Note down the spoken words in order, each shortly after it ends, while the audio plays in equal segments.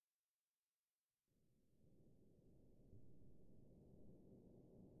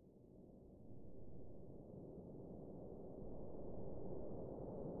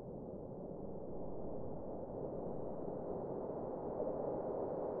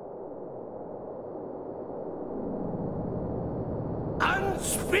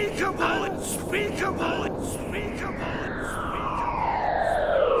Unspeakable, unspeakable, unspeakable.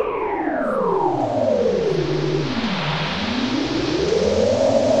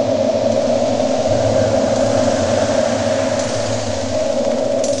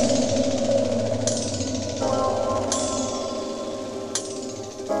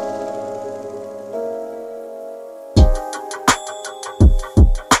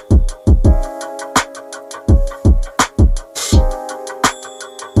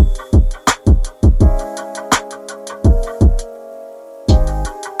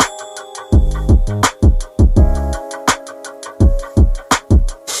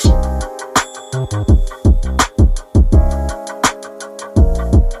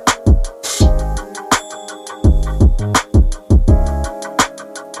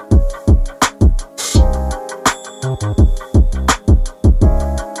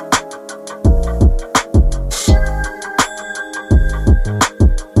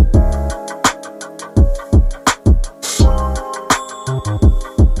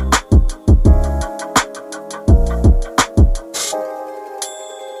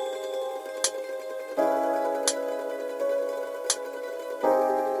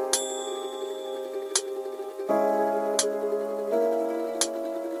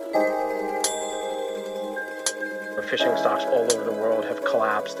 Fishing stocks all over the world have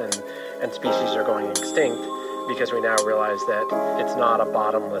collapsed and species are going extinct because we now realize that it's not a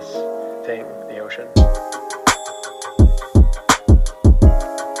bottomless thing, the ocean.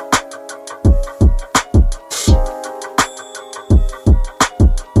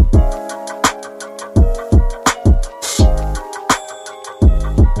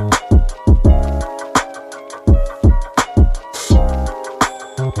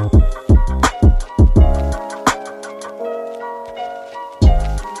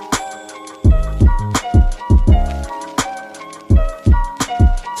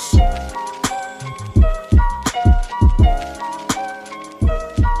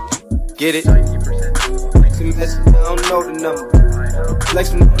 Get it? Flexing message, I don't know the number.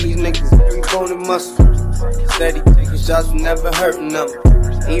 Flexing on these niggas, every bone and muscle. Steady taking shots, never hurting them.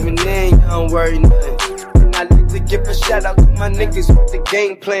 Even then, you don't worry nothing. And I like to give a shout out to my niggas with the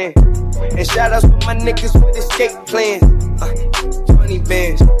game plan. And shout outs to my niggas with escape plans. 20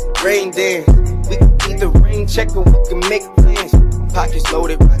 bands, rain dance. We can either rain check or we can make plans. Pockets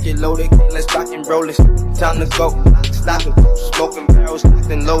loaded, rocket loaded, let's rock and roll it. Time to go, stock and smoking barrels,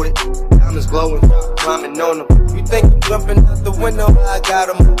 locked and loaded. Diamonds glowing, climbing on them. You think I'm jumping out the window, I got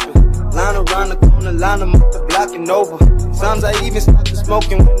them open. Line around the corner, line them up the block and over. Sometimes I even stop the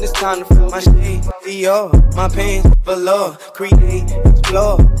smoking when it's time to fill my shade. Dior, my pants for love. Create,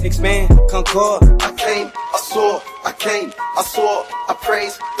 explore, expand, concord. I came, I saw, I came, I saw. I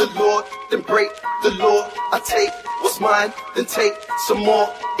praise the Lord, then break the law. I take what's mine, then take some more.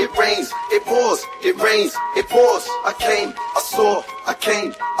 It rains, it pours, it rains, it pours. I came, I saw, I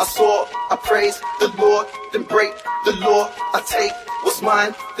came, I saw. I praise the Lord, then break the law. I take what's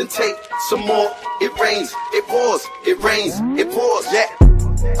mine, then take some more. It rains, it pours, it rains, it pours. Yeah,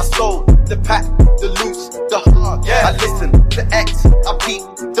 I sold the pack, the loose, the hard. Yeah, I listen to X, I beat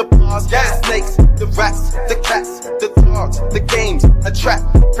the bars. Yeah, the snakes, the rats, the cats, the dogs, the games, a trap,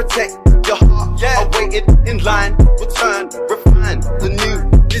 protect your heart. Yeah, I waited in line, return, refine the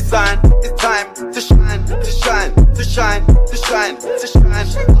new design. It's time to shine, to shine, to shine, to shine, to shine.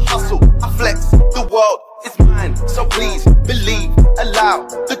 I hustle, I flex, the world is mine. So please believe, allow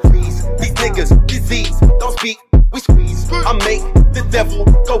the grease. These niggas, disease, don't speak, we squeeze. I make the devil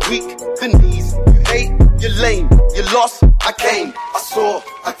go weak, the knees. You hate, you're lame, you lost. I came, I saw,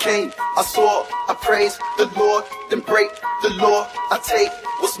 I came, I saw. I praise the Lord, then break the law. I take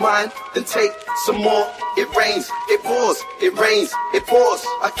what's mine, then take some more. It rains, it pours, it rains, it pours.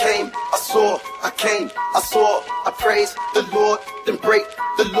 I came, I saw, I came, I saw. I praise the Lord, then break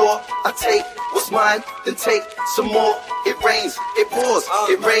the law. I take what's mine, then take some more. It rains, it pours,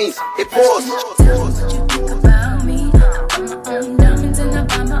 it rains, it pours. Tell me what you think about me. I buy my own diamonds and I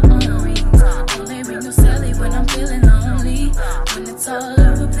buy my own rings. Only ring no Sally when I'm feeling lonely. When it's all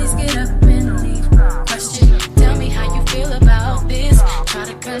over, please get up and leave. Question, tell me how you feel about this. Try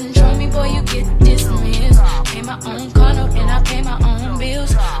to control me, boy, you get dismissed. Pay my own car note and I pay my own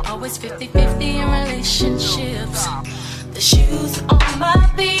bills. Always 50-50 in relationships. The shoes on my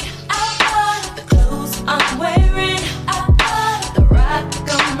feet, I bought. The clothes I'm wearing, I bought. The rock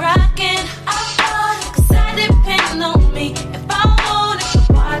I'm rocking, I bought. 'Cause I depend on me if I want it.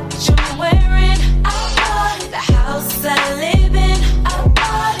 The watch I'm wearing, I bought. The house I live in, I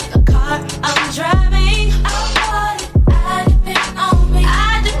bought. The car I'm driving, I bought. I depend on me,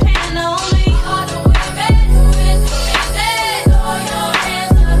 I depend on me. All the way back with it, all your hands.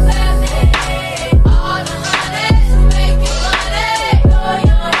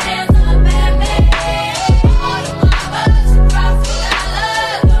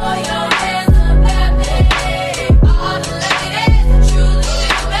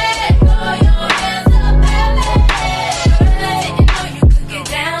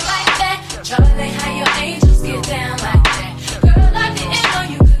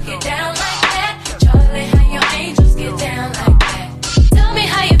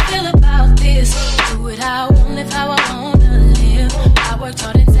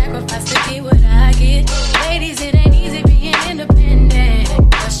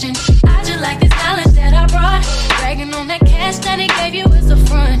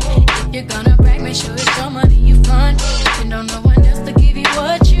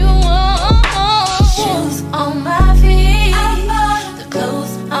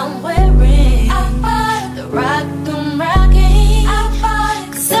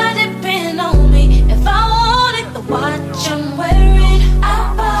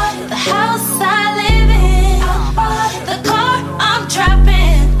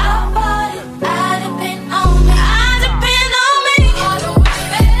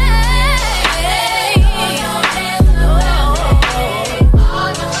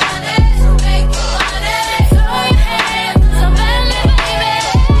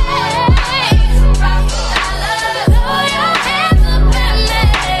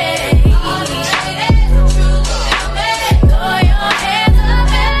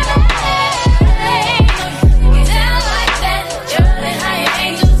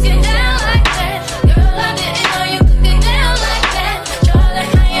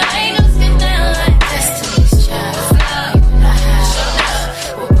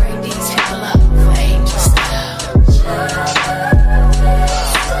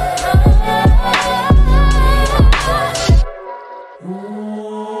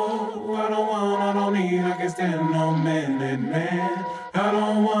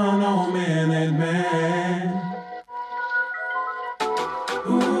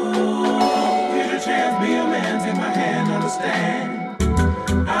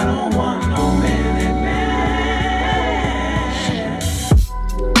 understand. I don't want no minute man.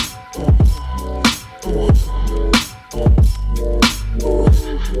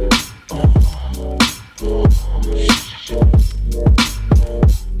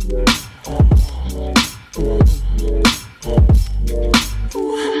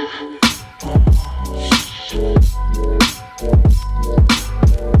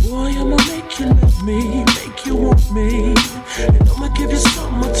 Boy, I'ma make you love me, make you want me, and I'ma give you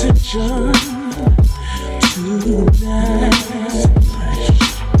some attention tonight.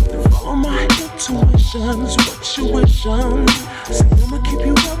 Follow my intuitions, what you wishing. Say I'ma keep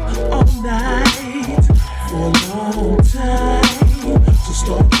you up all night for a long time. So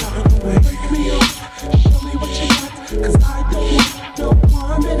start trying to wake me up, show me what you got, 'cause I don't want no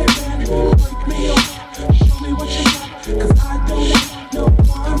 1 minute man. Wake me up, show me what you got, 'cause I don't want no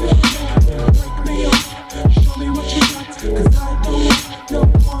 1 minute man. Wake me up, show me what you got, 'cause I don't want no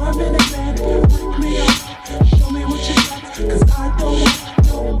 1 minute man. Wake me up, show me what you got, 'cause I don't want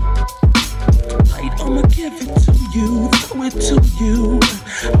no. Right, I'ma give it to you, throw it to you.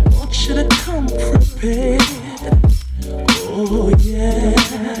 I want you to come prepared. Oh yeah.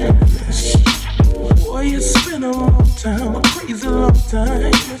 Boy, it's been a long time, a crazy long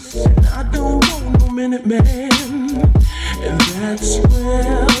time, and I don't want no minute man. And that's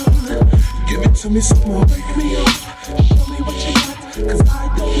well. Give it to me some more. Wake me up, show me what you got, 'cause I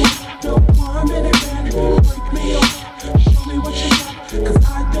don't want no 1 minute man. Wake me up, show me what you got, 'cause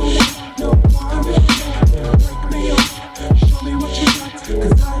I don't want no 1 minute man. Wake me up, show me what you got,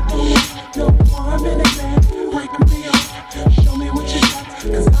 'cause I don't want no 1 minute man. Wake me up, show me what you got,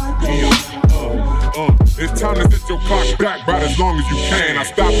 'cause I don't want. It's time to set your clock back right as long as you can. I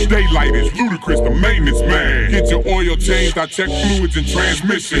stop daylight, it's ludicrous, the maintenance man. Get your oil changed, I check fluids and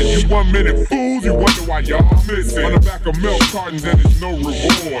transmission. You 1 minute fools, you wonder why y'all missing. On the back of milk cartons and it's no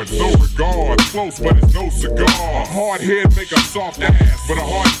reward, no regard. Close but it's no cigar. A hard head make a soft ass, but a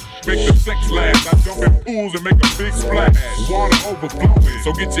hard make the sex last. I jump in pools and make a big splash. Water overflowing,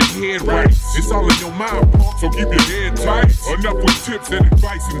 so get your head right. It's all in your mind, punk, so keep your head tight. Enough with tips and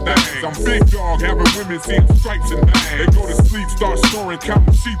advice and things. I'm big dog, having women seeing stripes and things. They go to sleep, start snoring,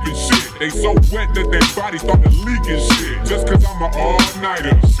 counting sheep and shit. They so wet that their bodies start to leak and shit. Just 'cause I'm an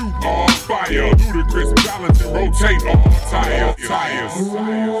all-nighter, shoot all fire. Ludicrous balance and rotate all tires.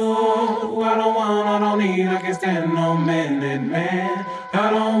 Ooh, I don't need, I can't stand no minute man. I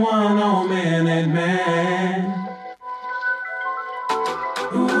don't want no minute man.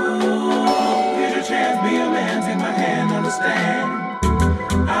 Ooh, here's your chance, be a man, take my hand, understand.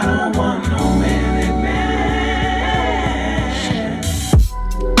 I don't want no minute man.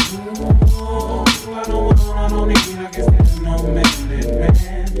 Ooh, I don't need, I can't stand no minute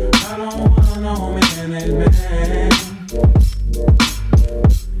man. I don't want no minute man.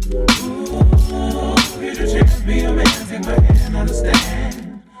 Ooh, here's your chance, be a man, take my hand, understand.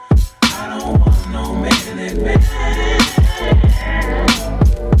 I don't want no minute man.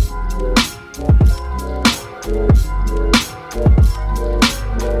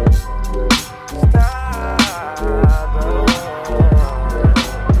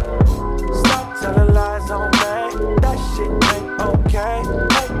 Stop telling lies on me. That shit ain't okay.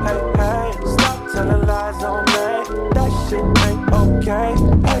 Hey, hey, hey. Stop telling lies on me. That shit ain't okay.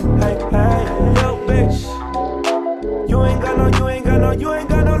 Hey, hey, hey. Yo, bitch. You ain't got no leverage. You ain't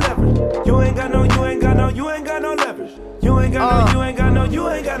got no leverage. You ain't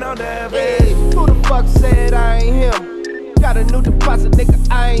got no leverage. Hey, who the fuck said I ain't him? Got a new deposit, nigga,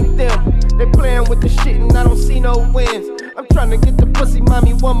 I ain't them. They playing with the shit and I don't see no wins. I'm tryna get the pussy,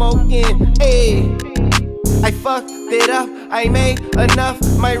 mommy, one more again. Hey, I fucked it up, I made enough.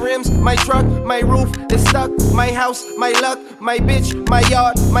 My rims, my truck, my roof is stuck. My house, my luck, my bitch, my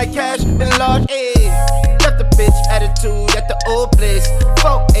yard, my cash, and large. Hey, left the bitch attitude at the old place.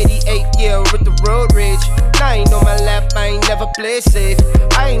 488, yeah, with the road rage. Now I ain't on my lap, I ain't never play safe.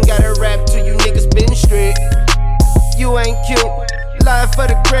 I ain't gotta rap to you niggas been straight. You ain't cute, lying for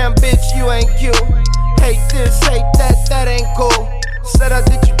the gram, bitch, you ain't cute. Hate this, hate that, that ain't cool. Said I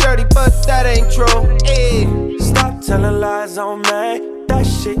did you dirty, but that ain't true. Hey, stop telling lies on me. That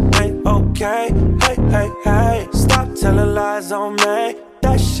shit ain't okay. Hey, hey, hey. Stop telling lies on me.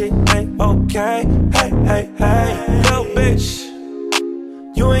 That shit ain't okay. Hey, hey, hey. Yo, bitch.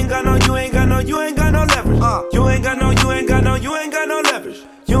 You ain't got no leverage. You ain't got no leverage. You ain't got no leverage.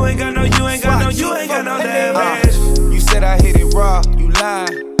 You ain't got no leverage. You said I hit it raw, you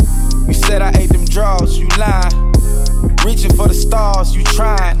lying. You said I ate them draws, you lying. Reaching for for the stars, you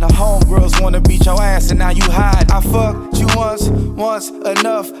trying. The homegirls wanna beat your ass and now you hide. I fucked you once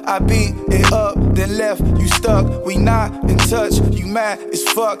enough. I beat it up, then left you stuck. We not in touch, you mad as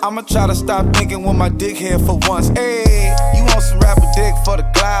fuck. I'ma try to stop thinking with my dick here for once. Hey, you want some rapper dick for the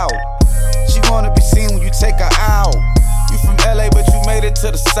cloud. She wanna be seen when you take her out. You from LA but you made it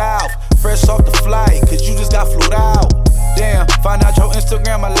to the South. Fresh off the flight, cause you just got flued out. Damn, find out your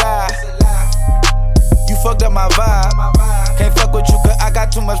Instagram a lie. You fucked up my vibe. Can't fuck with you cause I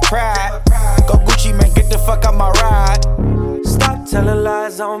got too much pride. Go Gucci, man, get the fuck out my ride. Stop telling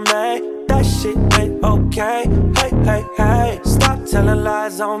lies on me. That shit ain't okay. Hey, hey, hey. Stop telling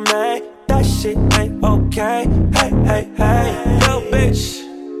lies on me. That shit ain't okay. Hey, hey, hey. Yo, bitch.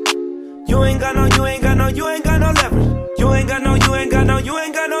 You ain't got no leverage. You ain't got no leverage.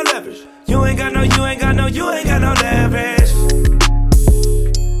 You ain't got no leverage.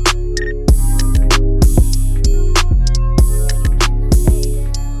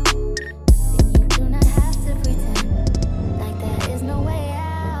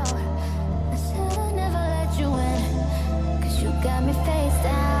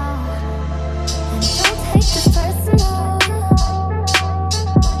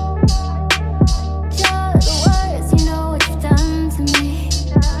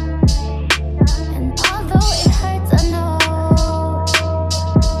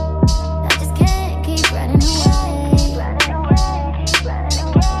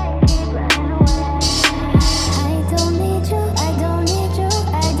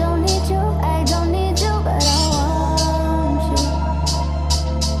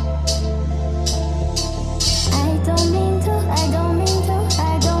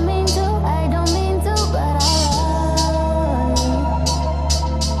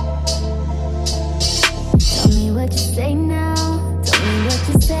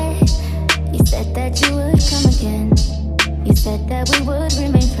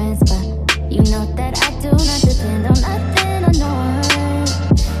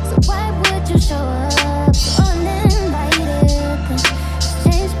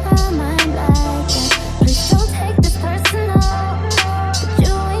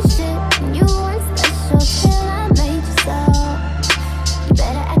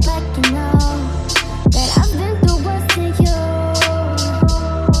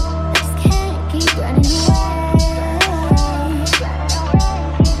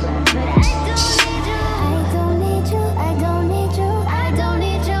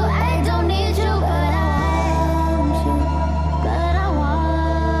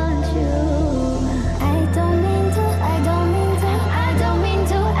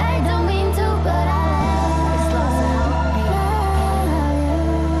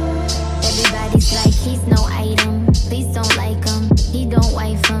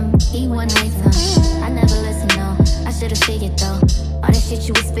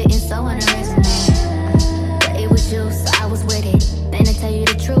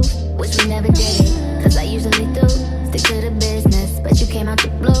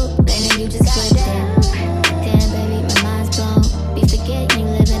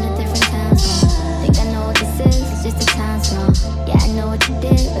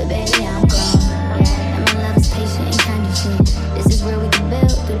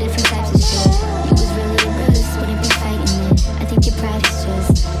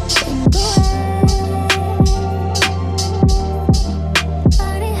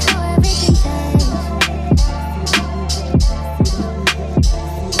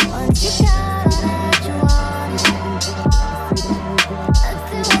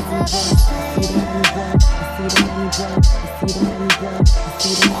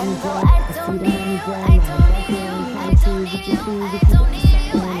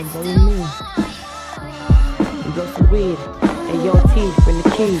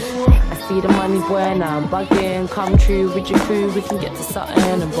 Come true with your crew, we can get to something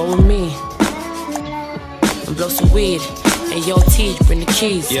and roll with me. And blow some weed, and your teeth, bring the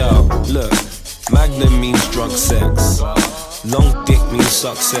keys. Yo, look, Magnum means drunk sex. Long dick means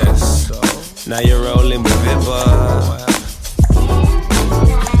success. Now you're rolling with Viva.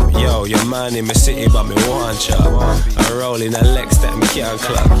 Yo, your man in my city but me want chop. I roll in a Lex that me can't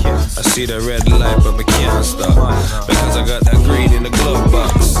clock. I see the red light but me can't stop. Because I got that green in the glove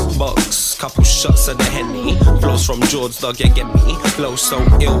box. Couple shots of the Henny. Flows from George, dog, you get me. Flow so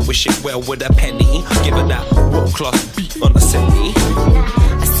ill, wish it well with a penny. Give it that world class beat on the semi.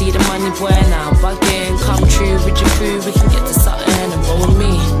 I see the money boy now, bugging. Come true with your crew, we can get to something and roll with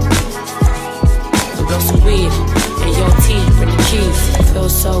me. And blow some weed, and your teeth, bring the keys.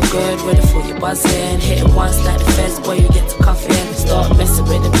 Feels so good with a fool, you buzzing. Hit it once like the feds, boy, you get to cuffing. Start messing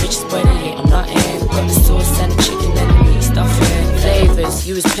with the bitches, boy, they hate I'm nothing. Got the sauce and the chicken and the meat stuffing.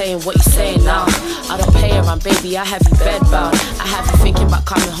 you was playing, what you saying now? I don't play around, baby, I have you bedbound. I have you thinking about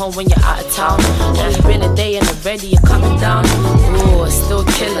coming home when you're out of town. Only been a day and already you're coming down. Ooh, it's still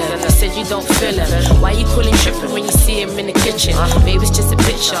killing. You said you don't feel it. Why you calling tripping when you see him in the kitchen? Baby, it's just a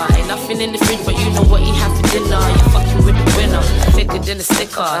picture. Ain't nothing in the fridge, but you know what he had for dinner. You're fucking with the winner, thicker than a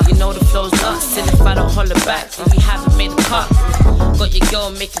sticker. You know the flow's nuts, and if I don't holler back, then we haven't made a cut. Got your girl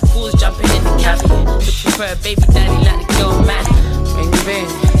making fools jumping in the cabin. Looking for a baby daddy like the girl man. Ring ring,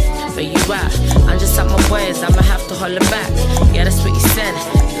 where you at? I'm just at my boys, I'ma have to holler back. Yeah, that's what you said.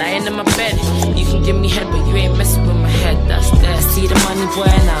 Lying in my bed, you can give me head, but you ain't messing with my head. That's there. See the money, boy,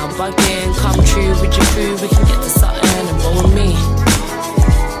 now I'm bugging. Come true with your crew, we can get to something and roll with me.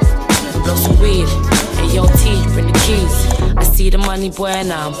 Blow some weed, and yo T, bring the keys. I see the money, boy,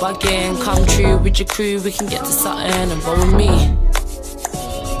 now I'm bugging. Come true with your crew, we can get to something and roll with me.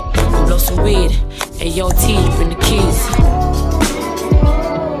 Blow some weed, and yo T, bring the keys.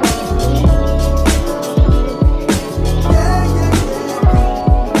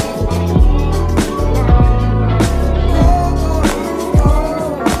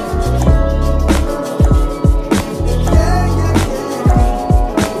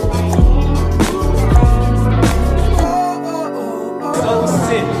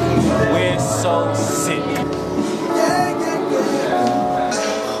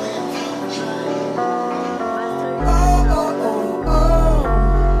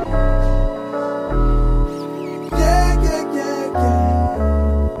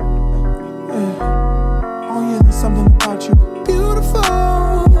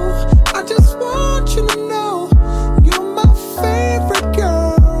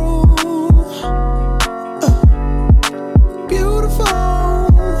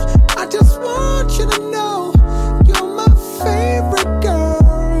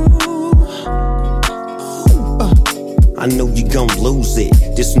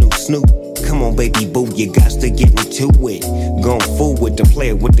 You got to get into it. Going forward to play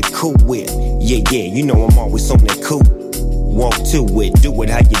it with the cool wit. Yeah, you know I'm always on that cool. Walk to it, do it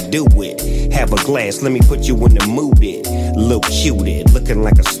how you do it. Have a glass, let me put you in the mood. Look cuted, looking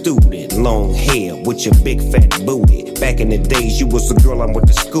like a student. Long hair with your big fat booty. Back in the days, you was the girl I went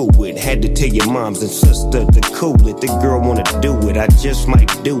to school with. Had to tell your moms and sister to cool it. The girl wanna do it, I just might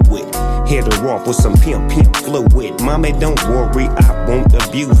do it. Hit her off with some pimp fluid. Mommy, don't worry, I won't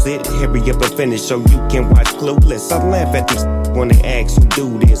abuse it. Hurry up and finish so you can watch Clueless. I laugh at these when they ask who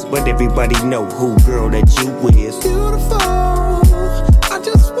do this, but everybody know who girl that you is. Beautiful, I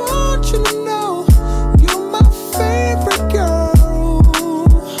just want you to know you're my favorite girl.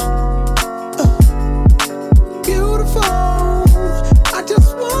 Beautiful, I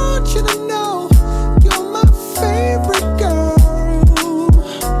just want you to know you're my favorite girl.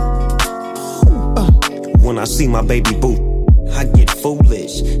 When I see my baby boo, I get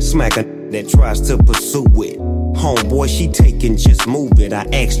foolish. Smack a that tries to pursue it. Homeboy, she taking, just move it. I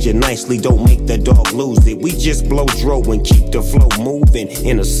asked you nicely, don't make the dog lose it. We just blow dro and keep the flow moving.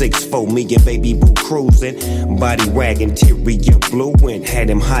 In a 6'4", me and baby boo cruising. Body wagging, interior blueing. Had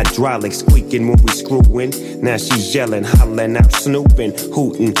him hydraulic squeaking when we screwing. Now she's yelling, hollering out, snooping.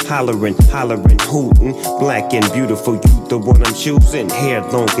 Hooting, hollering, hooting. Black and beautiful, you the one I'm choosing. Hair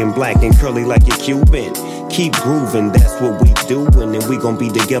long and black and curly like a Cuban. Keep grooving, that's what we doing. And we gon' be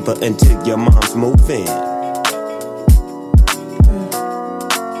together until your mom's moving.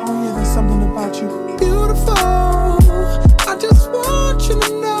 Something about you beautiful. I just want you to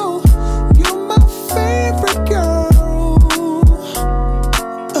know you're my favorite girl.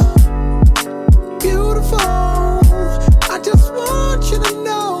 Beautiful. I just want you to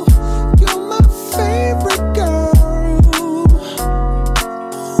know you're my favorite girl.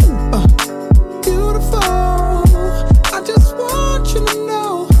 Beautiful. I just want you to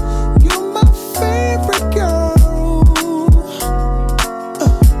know you're my favorite girl.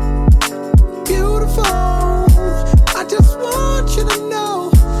 I just want you to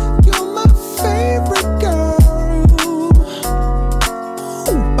know you're my favorite girl.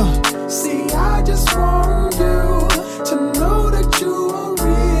 See, I just want you to know that you are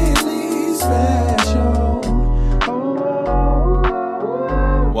really special.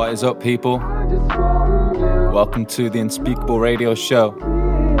 What is up, people? Welcome to the Unspeakable Radio Show,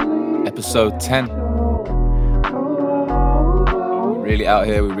 episode 10. really out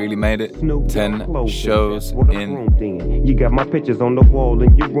here. We really made it. 10 shows in. You got my pictures on the wall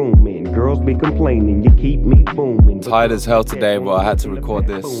in your room, and girls be complaining. You keep me booming. Tired as hell today, but I had to record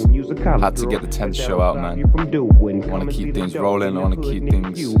this. I had to get the 10th show out, man. I want to keep things rolling. I want to keep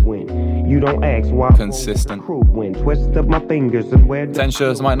things consistent. 10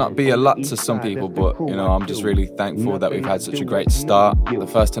 shows might not be a lot to some people, but you know, I'm just really thankful that we've had such a great start. The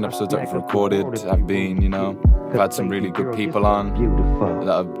first 10 episodes that we've recorded have been, you know, we've had some really good people on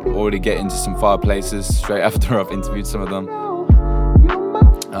that have already get into some far places straight after I've interviewed some of them.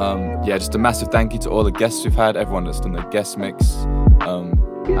 Yeah, just a massive thank you to all the guests we've had, everyone that's done the guest mix.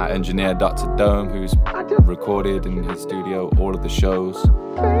 Our engineer, Dr. Dome, who's recorded in his studio all of the shows.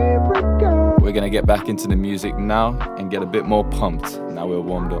 We're going to get back into the music now and get a bit more pumped now we're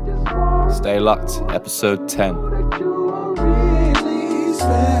warmed up. Stay locked, episode 10.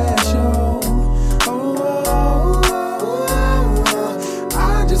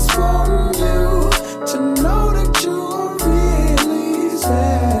 I just want you to know that you are really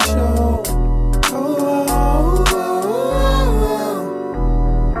special.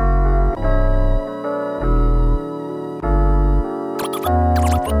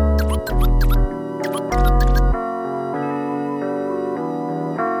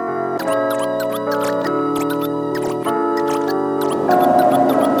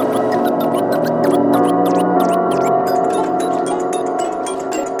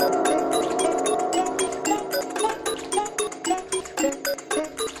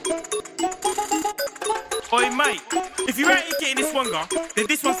 Then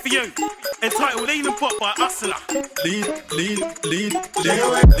this one's for you. Entitled Lean and Bop by Hustler. Lean and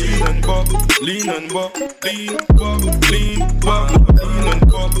bop, lean and bop, lean, bop, lean, bop, lean and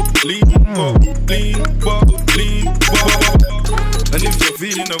bop, lean, bop, lean, bop, lean, bop. And if you're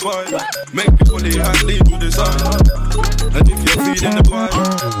feeling the vibe, make your body hot, lean to the side. And if you're feeling the vibe,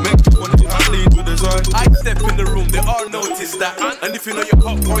 make your body hot, lean to the side. I step in the room, they all notice that. And if you know you're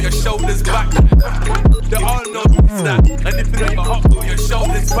hot, throw your shoulders back. They all notice that. And if you know you're hot, throw your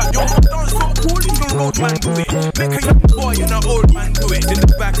shoulders back. Yo, don't stop calling the road man do it. Make a young boy and an old man do it. In the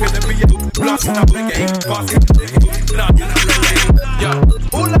back of the rear, blasting up reggae, basket reggae, not in a reggae. Yo,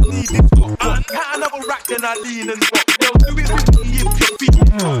 all I need is pop. Got another rack and I lean and pop. Yo, do it with me if you're feet.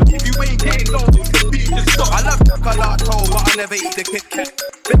 If you ain't getting low, it's the beat just stop. I love chocolate toe, but I never eat the Kit Kat.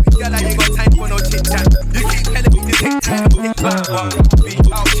 Baby girl, I ain't got time for no chit chat. You keep telling me to take time and kick back. Be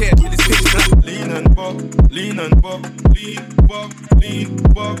out here till it's pitch black. Lean and bop, lean and bop, lean, bop, lean,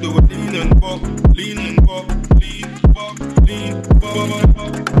 bop. Do it lean and bop, lean and bop, lean, bop, lean, bop.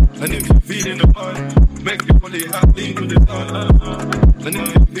 And if you're feeling the vibe, make your body hot, lean to the side. And if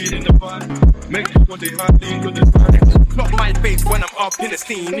you're feeling the vibe, make your body hot, lean to the side. Clock my face when I'm up in the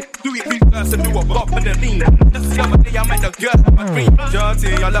scene. Do it reverse and do a bop and a lean. Just the other day I met a girl in my dream.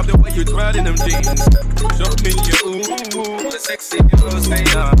 Jorty, I love the way you twirl in them jeans. Show me your ooh, the sexy girl say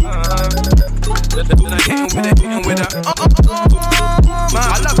Then I hit him with her. Man,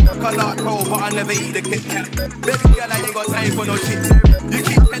 I love chocolate toe, but I never eat the Kit Kat. Baby girl, I ain't got time for no shit. You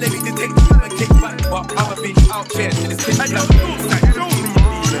keep telling me to take time and kick back, but I'ma be out here till it's pitch black.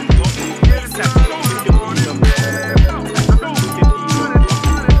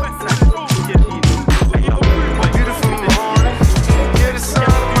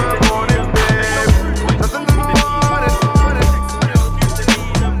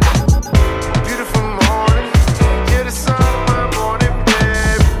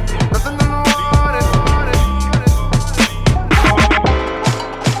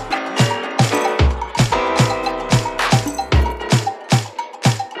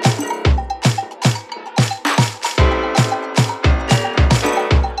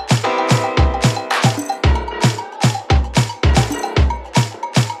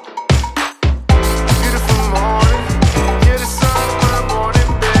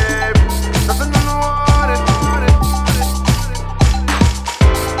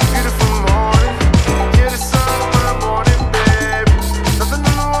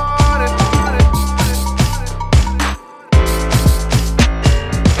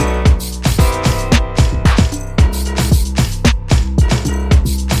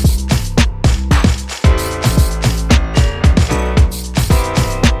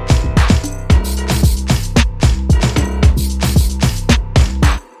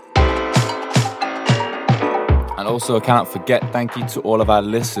 Also, I cannot forget, thank you to all of our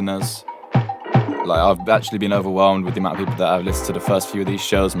listeners. Like, I've actually been overwhelmed with the amount of people that have listened to the first few of these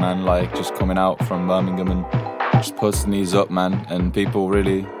shows, man. Like, just coming out from Birmingham and just posting these up, man. And people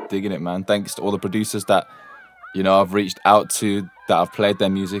really digging it, man. Thanks to all the producers that, you know, I've reached out to, that I've played their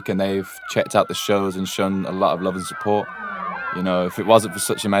music and they've checked out the shows and shown a lot of love and support. You know, if it wasn't for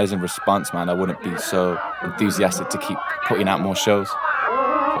such amazing response, man, I wouldn't be so enthusiastic to keep putting out more shows.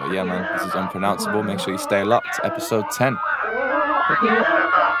 But yeah, man, this is Unpronounceable. Make sure you stay locked. Episode 10. Forget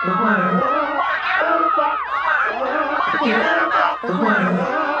about the word. Forget about the word.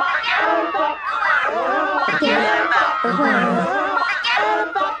 Forget about the word. Forget about the word.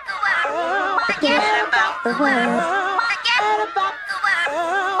 Forget about the word. Forget about the word.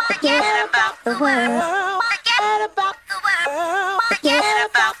 Forget about the word. Forget about the word. Forget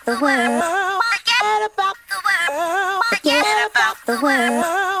about the word. Forget about the word. Forget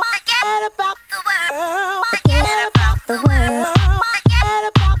about the word. Forget about the word.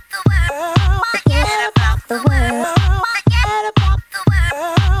 Forget about the word. Forget about the word.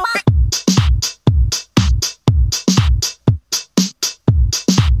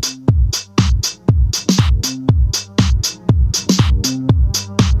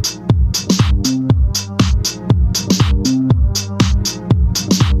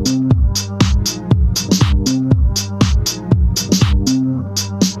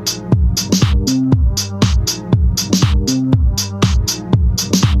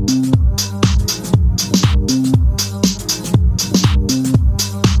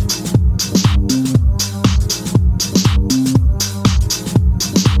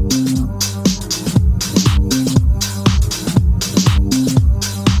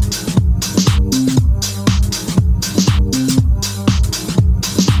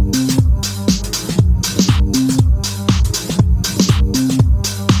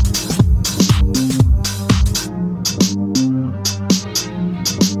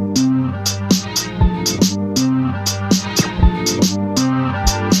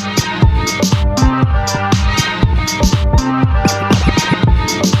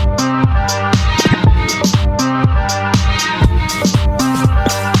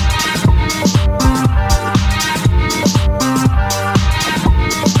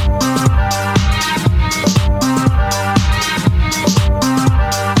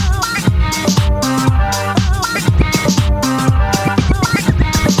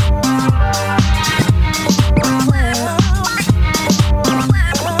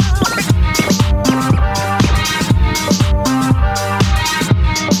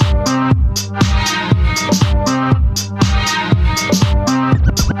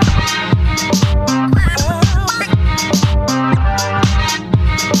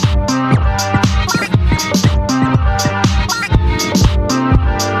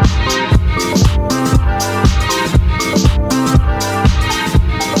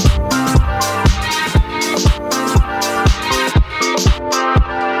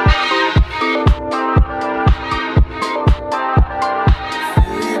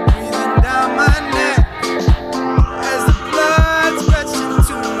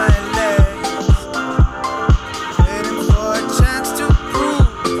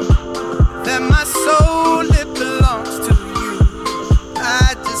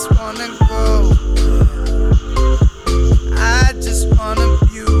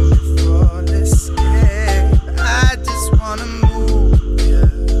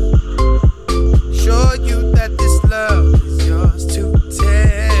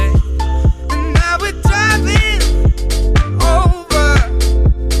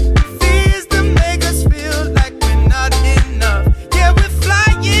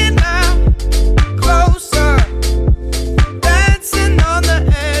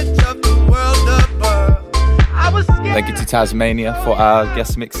 Tasmania for our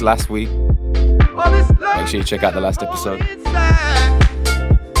guest mix last week. Make sure you check out the last episode.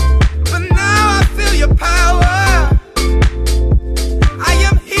 But now I feel your power. I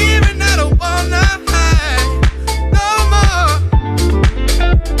am here and I don't wanna hide no more.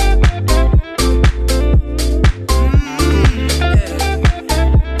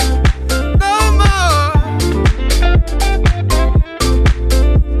 No more.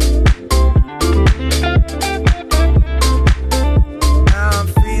 Now I'm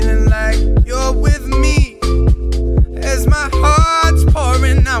feeling like you're with me as my heart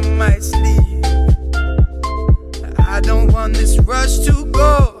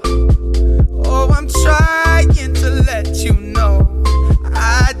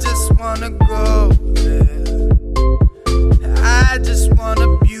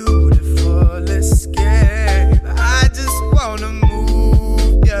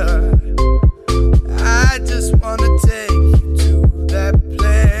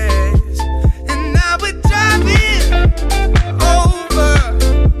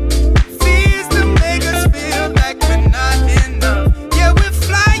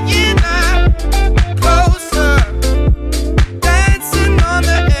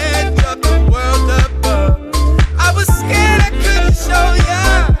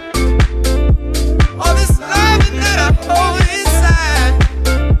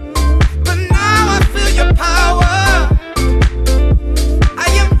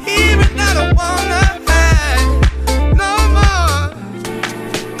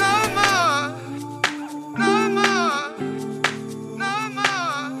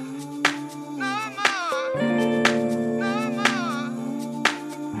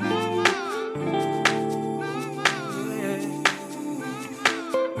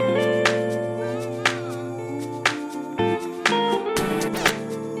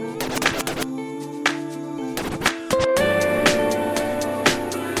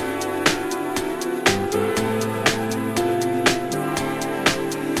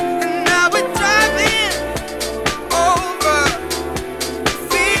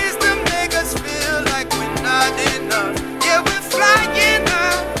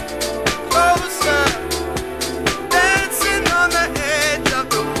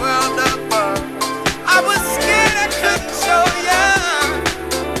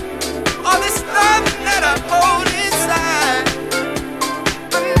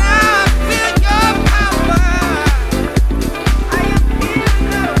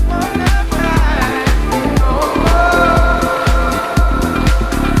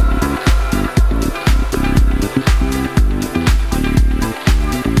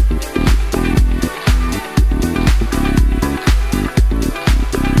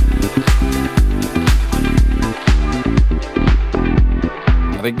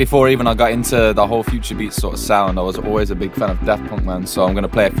I think before even I got into the whole Future Beats sort of sound, I was always a big fan of Daft Punk, man. So I'm going to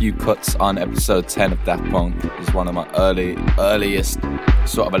play a few cuts on episode 10 of Daft Punk. It's one of my earliest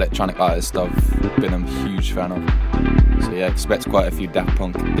sort of electronic artists I've been a huge fan of. So yeah, expect quite a few Daft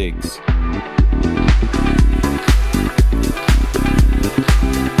Punk digs.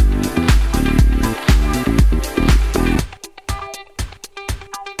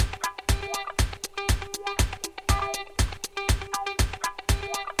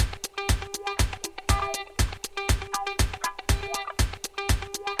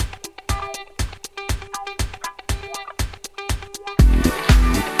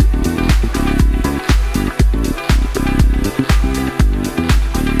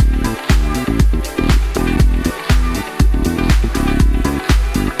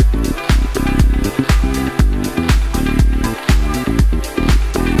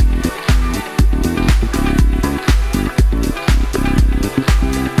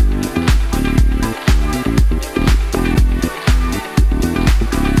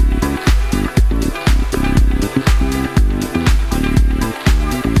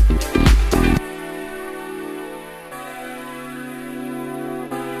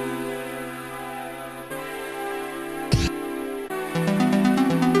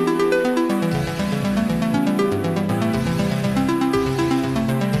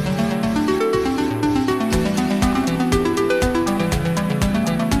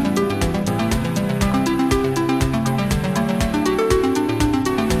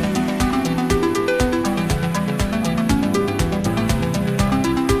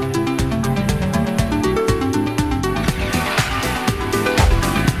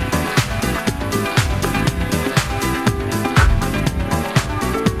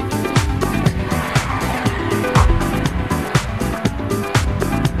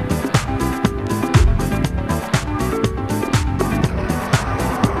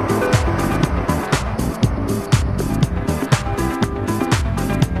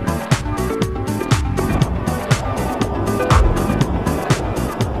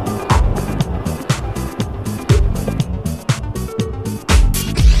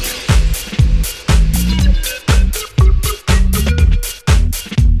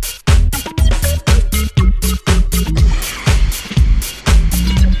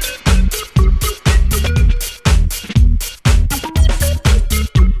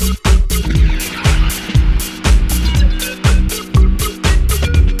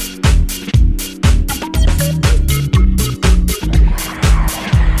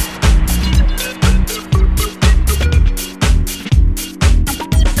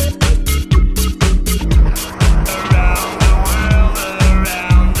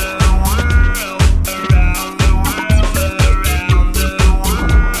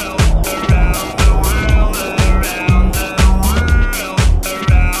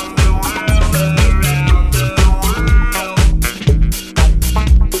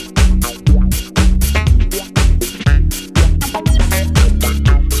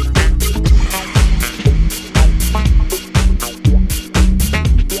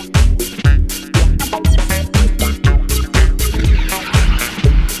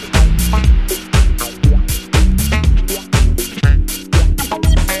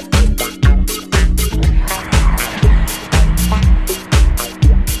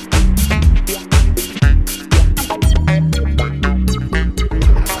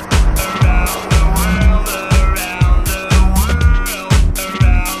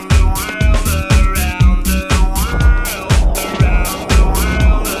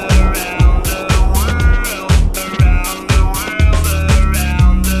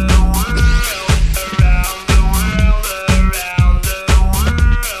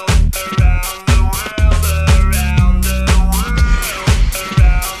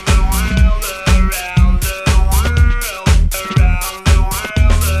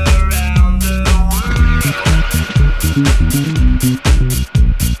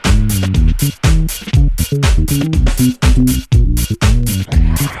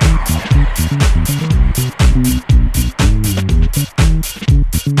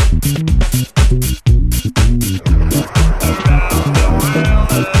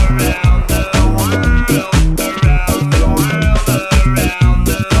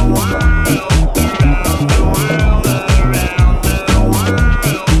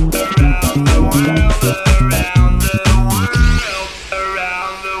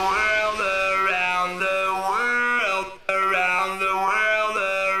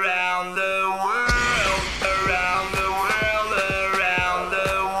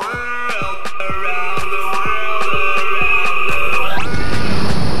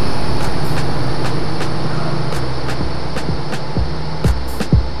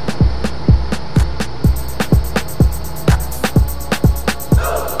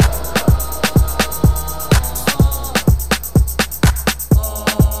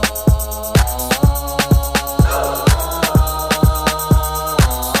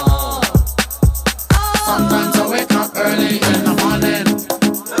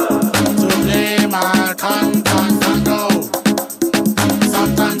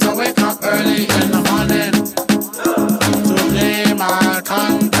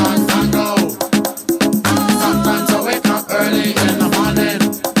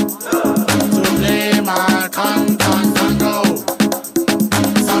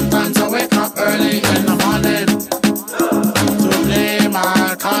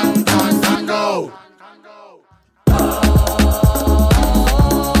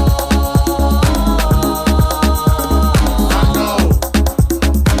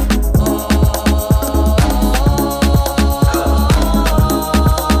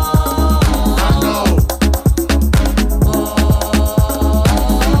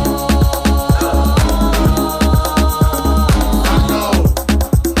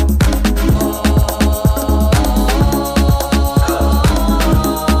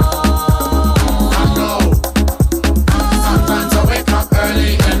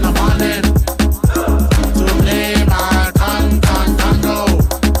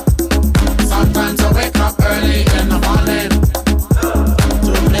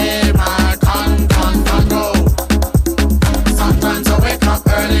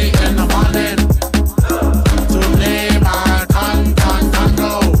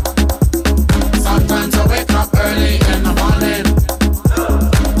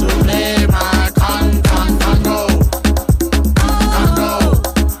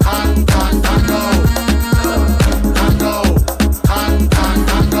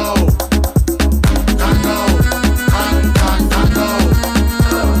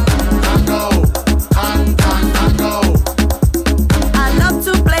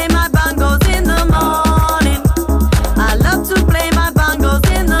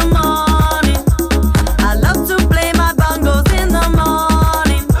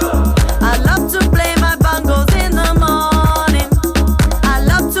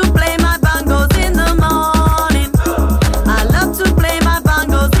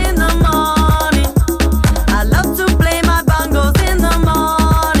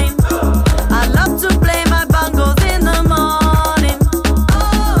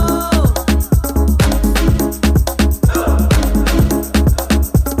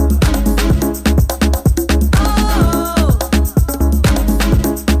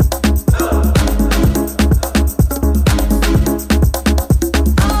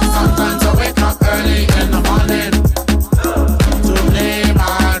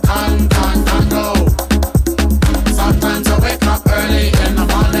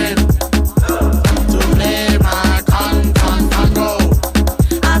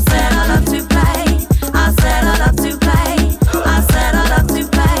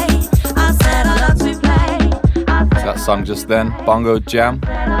 song just then, Bongo Jam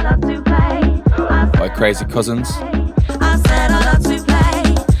by Crazy Cousins.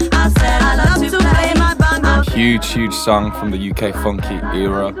 Huge song from the UK funky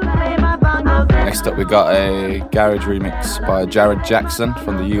era. Next up we got a garage remix by Jared Jackson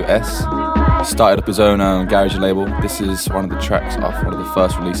from the US. He started up his own garage label. This is one of the tracks off one of the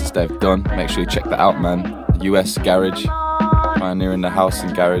first releases they've done. Make sure you check that out, man. US garage, pioneering the house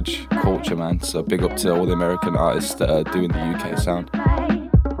and garage culture, man. So big up to all the American artists that are doing the UK sound.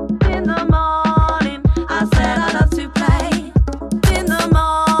 In the morning, I said I love to play. In the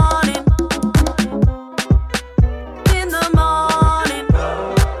morning, in the morning,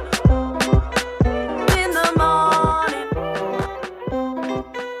 in the morning.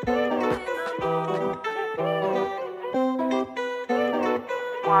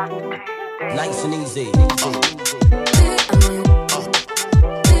 Nice and easy.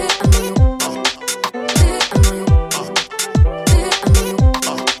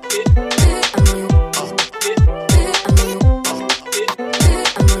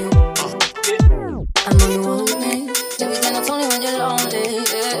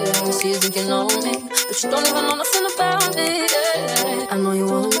 You don't even know nothing about me, yeah. I know you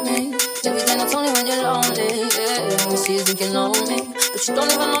want me. Every day not only when you're lonely, yeah. You see you think you know me, but you don't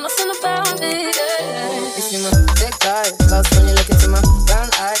even know nothing about me, yeah. You see my big eyes, lost when you look into my brown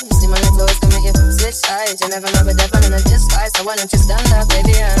eyes. You see my lips always gonna make you switch sides. You never know the devil in a disguise, so why don't you stand up,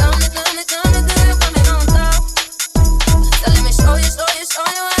 baby? Tell me, do you want me on top? So let me show you,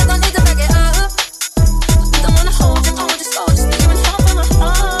 I don't need to back it up. I don't wanna hold you slow, just leave you in help in my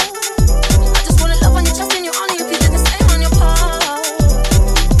heart.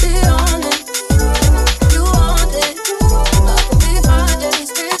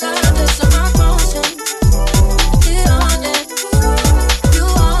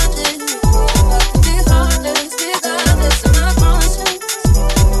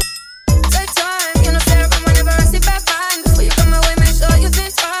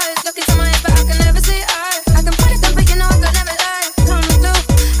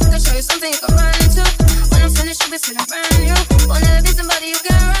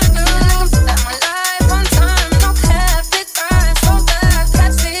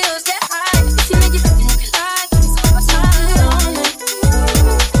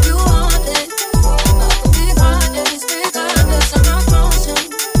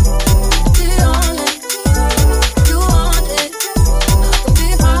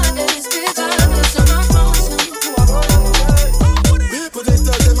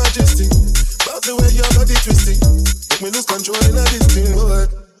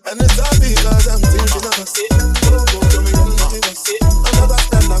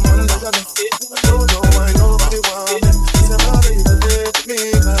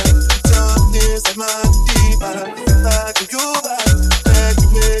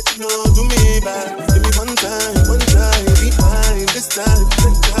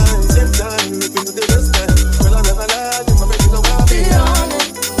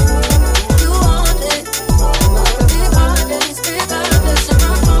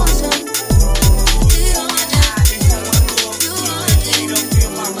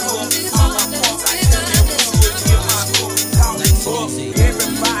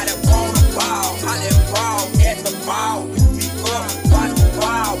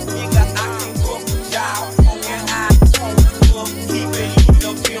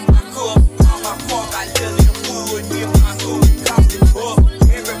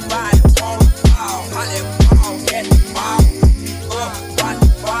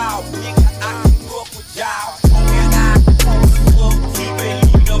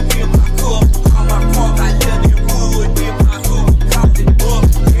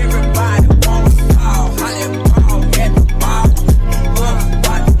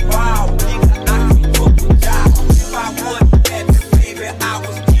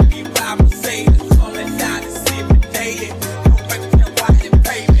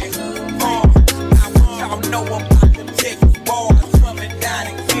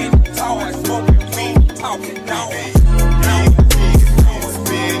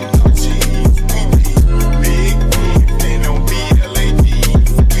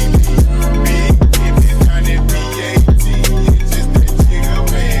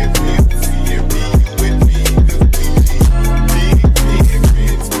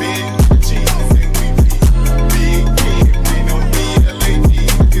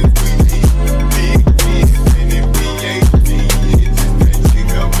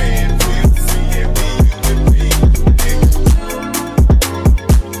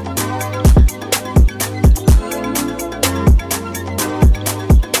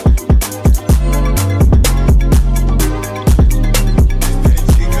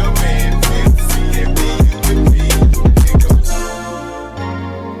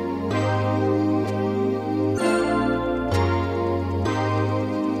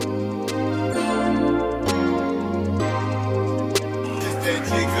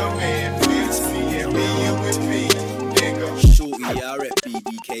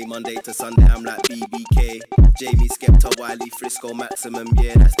 Monday to Sunday, I'm like BBK. Jamie, Skepta, Wiley, Frisco, Maximum,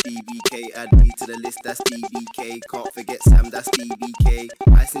 yeah, that's BBK. Add me to the list, that's BBK. Can't forget Sam, that's BBK.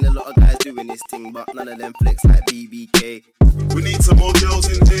 I seen a lot of guys doing this thing, but none of them flex like BBK. We need some more girls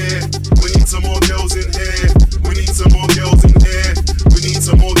in here. We need some more girls in here. We need some more girls in here. We need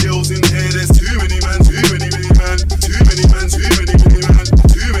some more girls in here. There's too many man, too many man, too many man, too many man, too many man,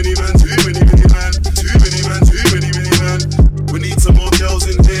 too many man, too many man, too many man. We need some more girls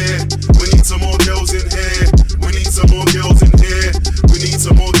in here. We need some more girls in here. We need some more girls in here. We need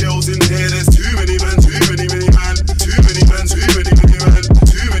some more girls in here. There's too many man, too many man, too many man, too many man, too many man,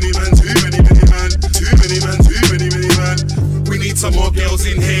 too many man, too many man, too many man. We need some more girls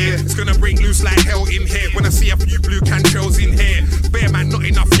in here. It's gonna break loose like hell in here. When I see a few blue cantrels in here, bare man, not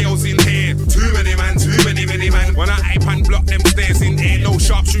enough girls in here. Too many man, too many man. When I ape and block them stairs in here, no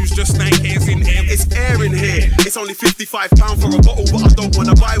sharp shoes, just snake hairs in here. It's air in here. It's only £55 for a bottle, but I don't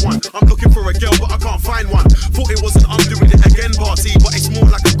wanna buy one. I'm looking for a girl, but I can't find one. Thought it wasn't I'm doing it again party, but it's more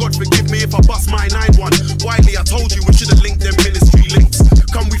like a God forgive me if I bust my 9-1. Wiley, I told you we should've linked them ministry links.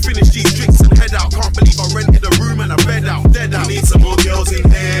 Come we finish these drinks and head out. Can't believe I rented a room and a bed out, dead out. We need some more girls in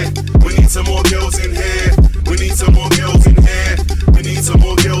here. We need some more girls in here. We need some more girls in here. We need some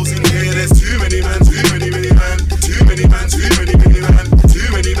more girls in here. There's too many man, too many man, too many man, too many man, too many man, too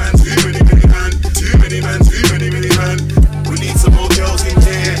many man, too many man, too many man. We need some more girls in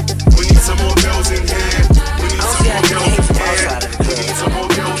here. We need some more girls in here. We need some more girls in here. We need some more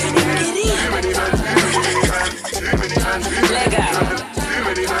girls in here. Too many man, too many man, too many man, too many man, too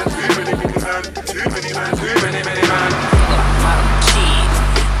many man, too many man, too many man, too many man.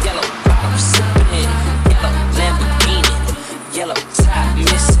 Yellow bottom sipping, yellow Lamborghini, yellow top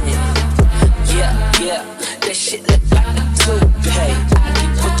missing. Yeah, that shit look like a toupee. I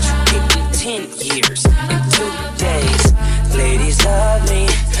get what you get in 10 years, in 2 days. Ladies love me,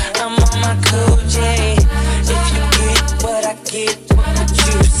 I'm on my cool J. If you get what I get, what would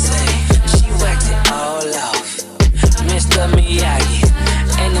you say? She whacked it all off, Mr. Miyagi,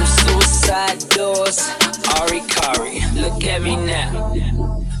 and them suicide doors. Ari Kari, look at me now.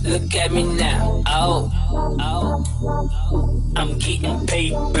 Look at me now, oh, I'm getting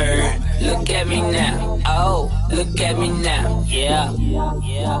paper. Look at me now, oh, look at me now, yeah.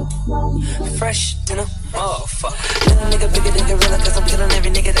 Fresh than a motherfucker. Little nigga bigger than gorilla, cause I'm killing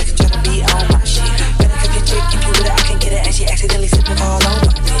every nigga that can try to be on my shit. Better cook your chick, if you with it, I can get it, and she accidentally slipping all on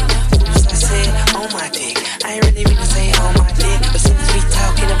my dick. Oops, I said on my dick. I ain't really mean to say on my dick, but since we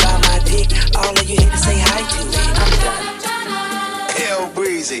talking about my dick, all of you here to say hi to it. I'm done. Hell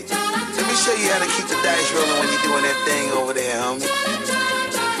breezy. Let me show you how to keep the dice rolling when you're doing that thing over there, homie.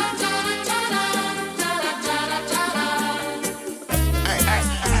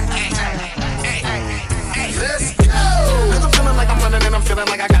 Let's go! Cause I'm feeling like I'm running and I'm feeling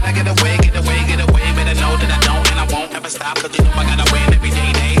like I gotta get away. Better know that I don't and I won't ever stop. Cause you know I gotta win every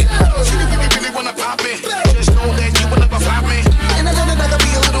day. She really wanna pop it. Just know that you will never flop me. And I know that I gotta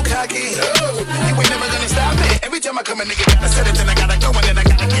be a little cocky. You ain't never gonna stop me. Every time I come a nigga gotta set it, then I gotta go and then I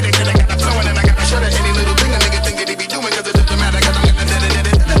gotta get it, then I gotta flow and then I gotta shut it. Any little thing a nigga think that he be doing, cause it doesn't matter, cause I'm gonna dead it.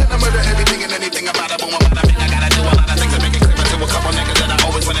 Then I murder everything and anything about it, boom, about it. I gotta do a lot of things to make it clear to a couple niggas that I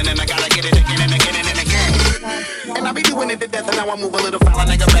always win and then I gotta get it again and again and again. And I be doing it to death and now I move a little foul. A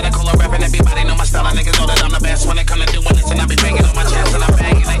nigga better call a rap and everybody know my style. A niggas know that I'm the best when it come to doing this. And I be banging on my chest and I'm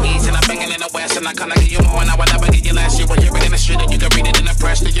banging in the east and I'm banging in the west. And I kinda give you more and I will never get you last. You will hear it in the street and you can read it in the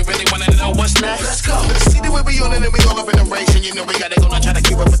press. Do you really wanna know what's next? Let's go. See the way we on it and we all up in the race. And you know we gotta go and try to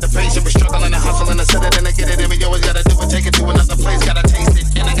keep up with the pace. And we struggling and hustling and set it and to get it. And we always gotta do it, take it to another place. Gotta taste it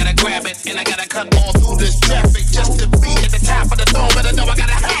and I gotta grab it. And I gotta cut all through this traffic just to be at the top of the throne. But I know I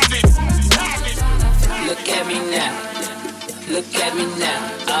gotta have it. Look at me now. Look at me now,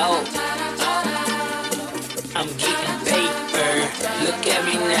 oh, I'm getting paper. Look at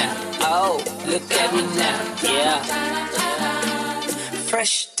me now, oh, look at me now, yeah.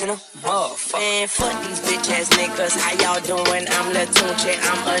 Fresh than a motherfucker. Man, fuck these bitch ass niggas. How y'all doing? I'm Latunche.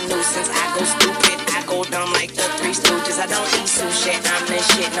 I'm a nuisance. I go stupid. I go dumb like the Three Stooges. I don't eat sushi. I'm the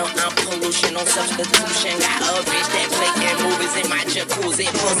shit. No, I'm pollution. No substitution. Got a bitch that playing movies in my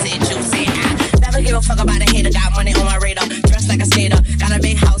jacuzzi. Pussy juicy. I never give a fuck about a hater. Got money on my radar. Dressed like a skater. Got a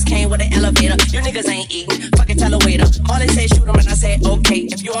big house. Came with an elevator. You niggas ain't eating. Fucking tell a waiter. All they say shoot 'em and I say okay.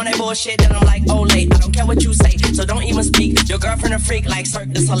 If you on that bullshit, then I'm like, oh, late. I don't care what you say. So don't even speak. Your girlfriend a freak like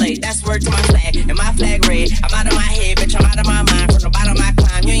Cirque du Soleil. That's word to my flag. And my flag red. I'm out of my head, bitch. I'm out of my mind. From the bottom of my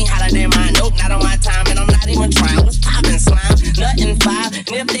climb. You ain't hotter than mine. Nope, not on my time. And I'm not even trying. What's poppin', slime? Nothing 5.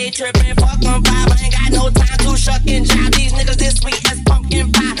 And if they trippin', fuck on 5. I ain't got no time to shuck and jive. These niggas this sweet as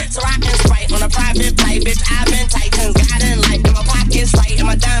pumpkin pie. So I can Sprite on a private flight. Bitch, I've been tight since God in life. And my pocket's right. And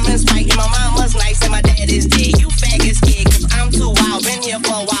my diamond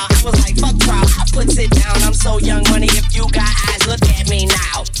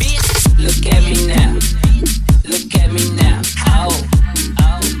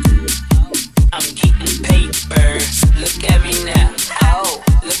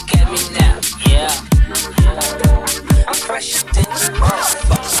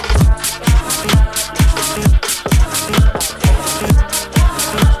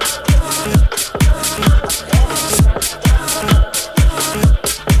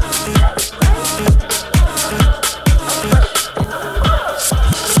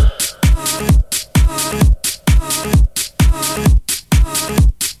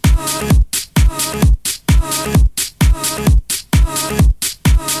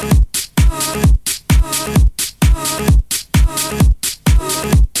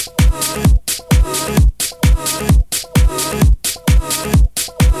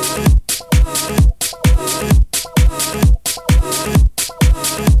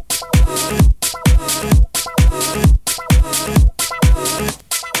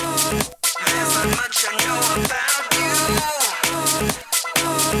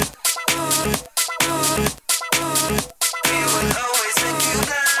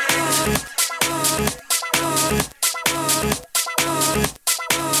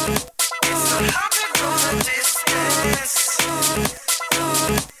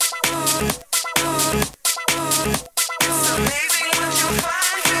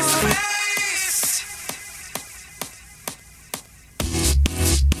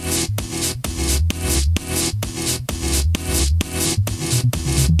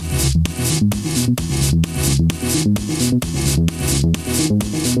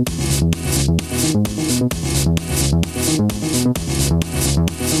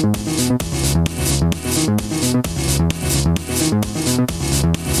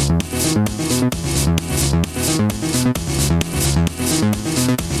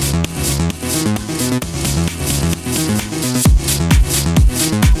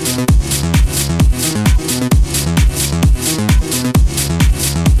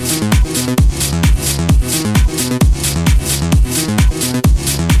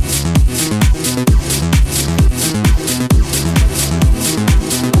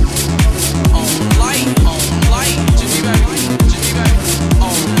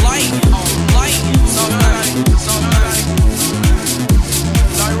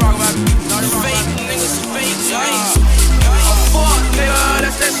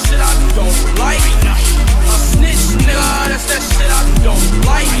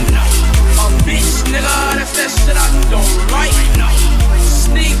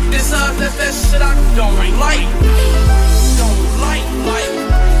don't like. Don't like.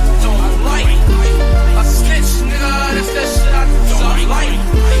 A snitch, nigga, that's that shit I don't like.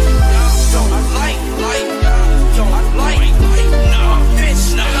 Don't like. Don't like. Nah, bitch,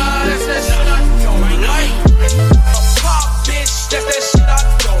 nigga, that's that shit I don't like. A pop bitch, that's that shit I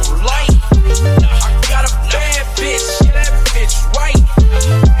don't like. I got a bad bitch, yeah, that bitch right.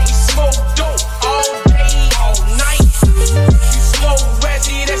 We smoke dope all day, all night. You smoke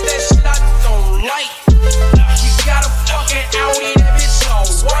Reggie, that's that shit I don't like. You got a fucking Audi, that bitch all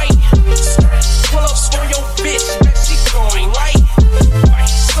white. Pull up for your bitch, that she going right.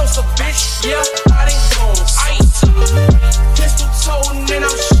 Sosa bitch, yeah, I done gone ice. Pistol toting and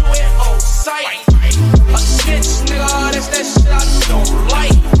I'm shooting on sight. A snitch, nigga, that's that shit I don't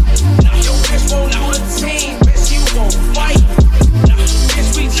like. Your bitch won't do a team, bitch, you won't fight.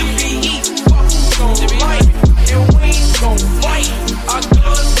 Bitch, we GBE, fuck who gon' fight. And we ain't gon' fight, our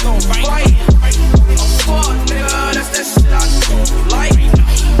guns gon' fight. A fuck, nigga, that's that shit I don't like.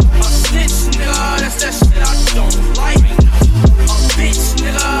 A snitch, nigga, that's that shit I don't like. A bitch,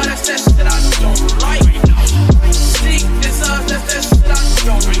 nigga, that's that shit I don't like. Sneak this up, that's that shit I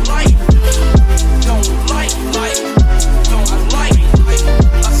don't like. Don't like.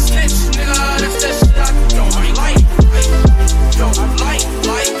 A snitch, nigga, that's that shit I don't like. Don't like.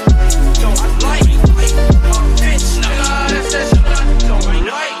 A bitch, nigga, that's that shit I don't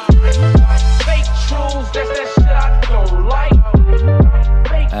like. Fake truths, that's that shit I don't like.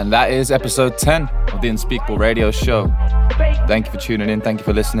 And that is episode 10 of the Unspeakable radio show. Thank you for tuning in. Thank you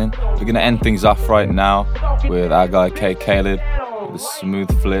for listening. We're going to end things off right now with our guy K. Caleb with a smooth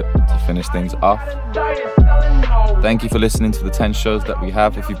flip to finish things off. Thank you for listening to the 10 shows that we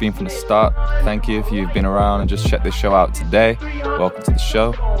have. If you've been from the start, thank you. If you've been around and just checked this show out today, welcome to the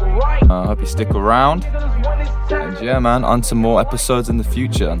show. I hope you stick around. And yeah, man, on to more episodes in the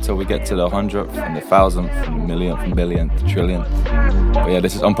future until we get to the 100th and the 1000th and the millionth and billionth, trillionth. But yeah,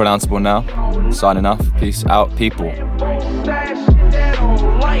 this is Unpronounceable now. Signing off. Peace out, people.